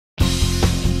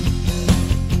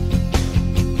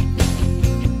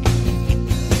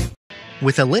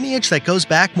With a lineage that goes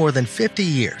back more than 50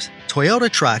 years, Toyota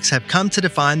trucks have come to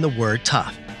define the word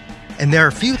tough. And there are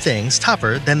few things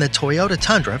tougher than the Toyota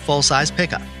Tundra full-size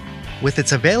pickup. With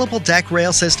its available deck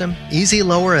rail system, easy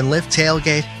lower and lift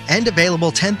tailgate, and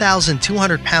available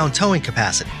 10,200-pound towing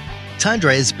capacity,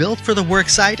 Tundra is built for the work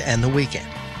site and the weekend.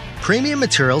 Premium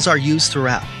materials are used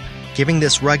throughout, giving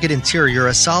this rugged interior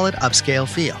a solid upscale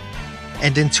feel.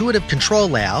 And intuitive control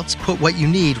layouts put what you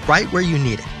need right where you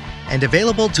need it. And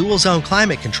available dual-zone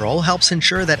climate control helps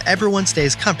ensure that everyone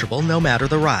stays comfortable no matter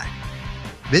the ride.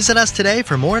 Visit us today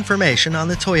for more information on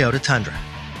the Toyota Tundra.